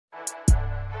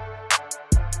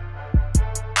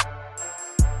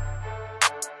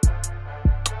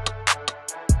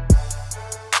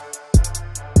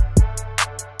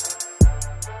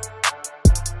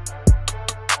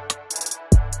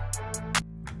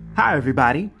Hi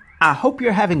everybody, I hope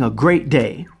you're having a great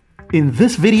day. In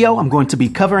this video, I'm going to be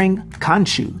covering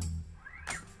Khonshu.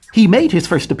 He made his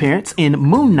first appearance in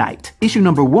Moon Knight, issue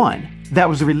number 1, that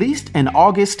was released in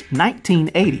August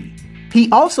 1980.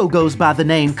 He also goes by the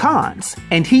name Chons,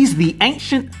 and he's the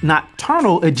ancient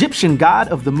nocturnal Egyptian god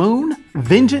of the moon,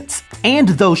 vengeance, and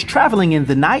those traveling in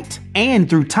the night and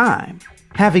through time.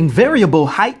 Having variable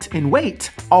height and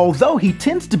weight, although he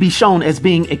tends to be shown as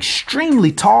being extremely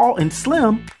tall and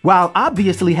slim, while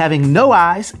obviously having no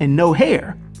eyes and no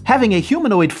hair, having a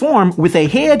humanoid form with a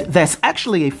head that's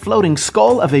actually a floating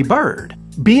skull of a bird,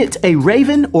 be it a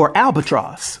raven or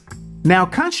albatross. Now,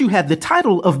 Khonshu had the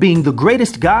title of being the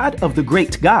greatest god of the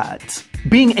great gods,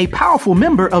 being a powerful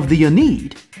member of the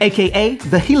Ennead, aka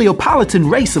the Heliopolitan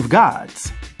race of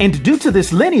gods. And due to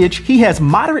this lineage, he has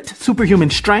moderate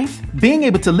superhuman strength, being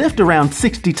able to lift around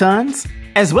 60 tons,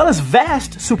 as well as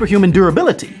vast superhuman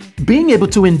durability, being able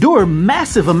to endure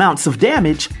massive amounts of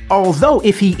damage, although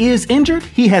if he is injured,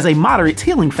 he has a moderate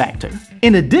healing factor.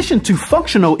 In addition to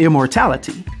functional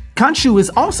immortality, Khonshu is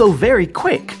also very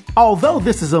quick, although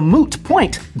this is a moot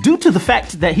point due to the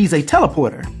fact that he's a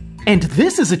teleporter. And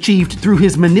this is achieved through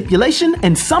his manipulation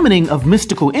and summoning of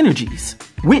mystical energies,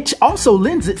 which also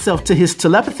lends itself to his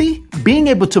telepathy, being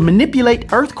able to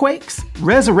manipulate earthquakes,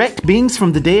 resurrect beings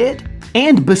from the dead,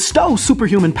 and bestow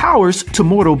superhuman powers to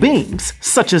mortal beings,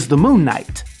 such as the Moon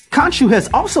Knight. Khonshu has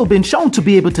also been shown to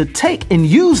be able to take and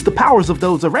use the powers of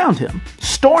those around him,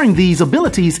 storing these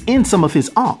abilities in some of his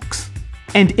ankhs.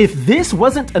 And if this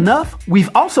wasn't enough, we've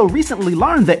also recently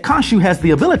learned that Khonshu has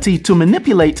the ability to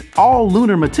manipulate all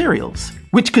lunar materials,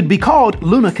 which could be called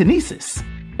lunokinesis.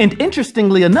 And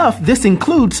interestingly enough, this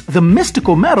includes the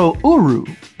mystical metal Uru.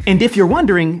 And if you're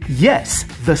wondering, yes,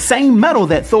 the same metal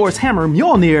that Thor's hammer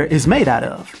Mjolnir is made out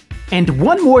of. And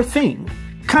one more thing,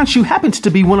 Khonshu happens to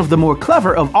be one of the more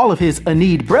clever of all of his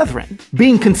Ennead brethren,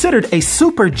 being considered a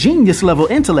super genius level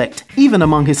intellect even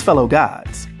among his fellow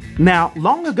gods. Now,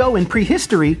 long ago in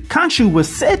prehistory, Khonshu was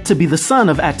said to be the son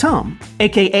of Atum,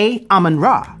 aka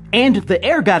Amun-Ra, and the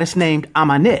air goddess named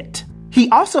Amanet. He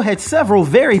also had several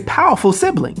very powerful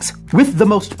siblings, with the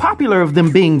most popular of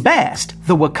them being Bast,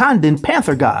 the Wakandan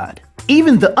Panther god.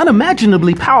 Even the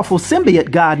unimaginably powerful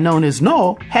symbiote god known as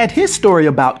Null had his story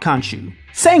about Khonshu,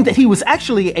 saying that he was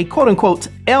actually a quote-unquote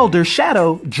elder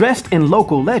shadow dressed in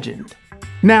local legend.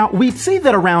 Now, we'd see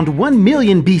that around 1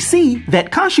 million BC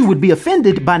that Khonshu would be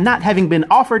offended by not having been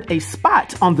offered a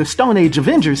spot on the Stone Age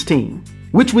Avengers team,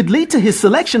 which would lead to his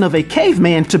selection of a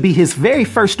caveman to be his very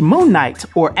first Moon Knight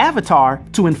or avatar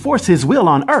to enforce his will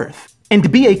on Earth,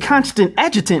 and be a constant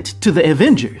adjutant to the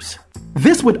Avengers.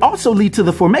 This would also lead to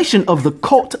the formation of the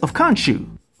Cult of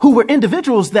Khonshu, who were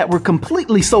individuals that were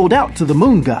completely sold out to the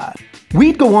moon god.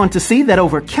 We'd go on to see that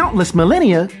over countless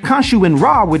millennia, Khonshu and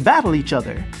Ra would battle each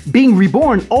other, being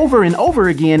reborn over and over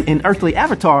again in earthly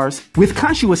avatars, with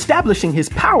Khonshu establishing his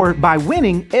power by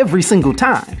winning every single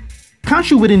time.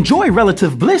 Khonshu would enjoy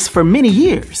relative bliss for many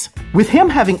years, with him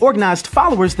having organized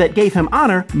followers that gave him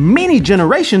honor many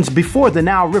generations before the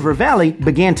Nile River Valley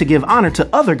began to give honor to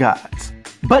other gods.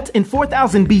 But in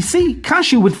 4000 BC,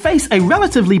 Khonshu would face a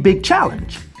relatively big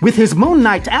challenge, with his Moon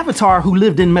Knight avatar who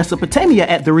lived in Mesopotamia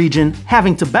at the region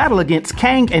having to battle against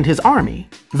Kang and his army,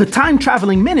 the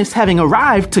time-traveling menace having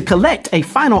arrived to collect a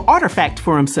final artifact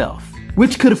for himself,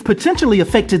 which could have potentially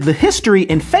affected the history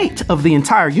and fate of the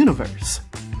entire universe.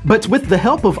 But with the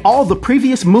help of all the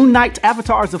previous Moon Knight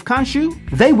avatars of Khonshu,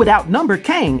 they would outnumber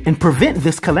Kang and prevent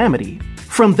this calamity.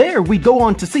 From there, we go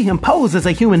on to see him pose as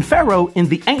a human pharaoh in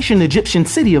the ancient Egyptian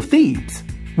city of Thebes,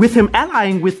 with him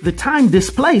allying with the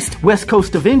time-displaced West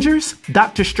Coast Avengers,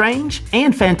 Doctor Strange,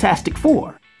 and Fantastic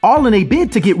Four, all in a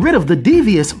bid to get rid of the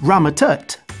devious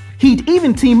Ramatut. He'd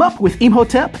even team up with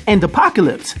Imhotep and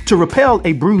Apocalypse to repel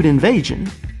a brood invasion.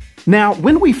 Now,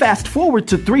 when we fast forward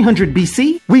to 300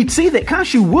 BC, we'd see that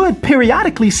Khonshu would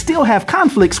periodically still have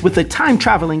conflicts with a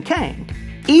time-traveling Kang,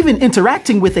 even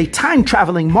interacting with a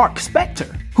time-traveling Marc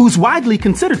Spector, who's widely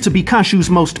considered to be Khonshu's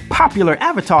most popular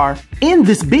avatar in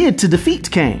this bid to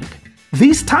defeat Kang.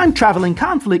 These time-traveling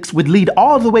conflicts would lead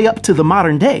all the way up to the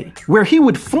modern day, where he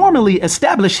would formally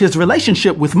establish his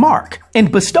relationship with Marc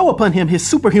and bestow upon him his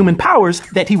superhuman powers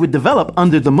that he would develop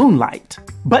under the moonlight.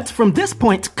 But from this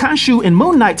point, Khonshu and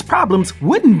Moon Knight's problems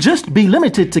wouldn't just be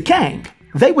limited to Kang.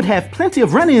 They would have plenty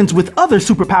of run-ins with other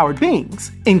superpowered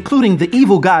beings, including the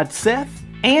evil god Seth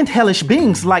and hellish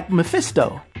beings like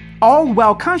Mephisto, all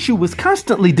while Khonshu was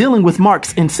constantly dealing with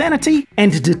Marc's insanity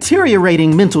and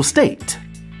deteriorating mental state.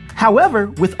 However,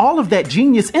 with all of that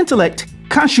genius intellect,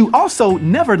 Khonshu also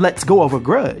never lets go of a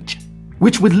grudge.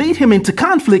 which would lead him into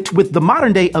conflict with the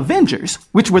modern-day Avengers,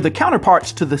 which were the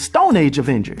counterparts to the Stone Age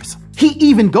Avengers. He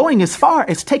even going as far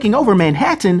as taking over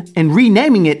Manhattan and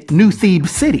renaming it New Thebes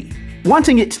City,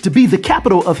 wanting it to be the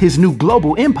capital of his new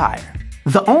global empire.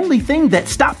 The only thing that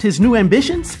stopped his new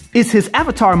ambitions is his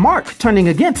avatar Marc turning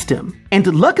against him, and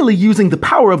luckily using the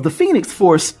power of the Phoenix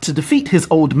Force to defeat his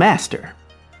old master.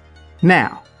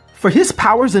 Now, for his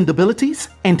powers and abilities,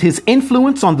 and his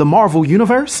influence on the Marvel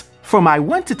Universe, for my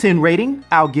 1 to 10 rating,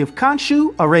 I'll give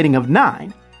Khonshu a rating of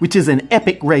 9, which is an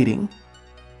epic rating.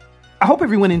 I hope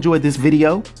everyone enjoyed this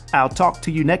video. I'll talk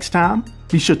to you next time.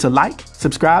 Be sure to like,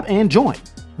 subscribe, and join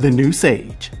the new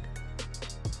Sage.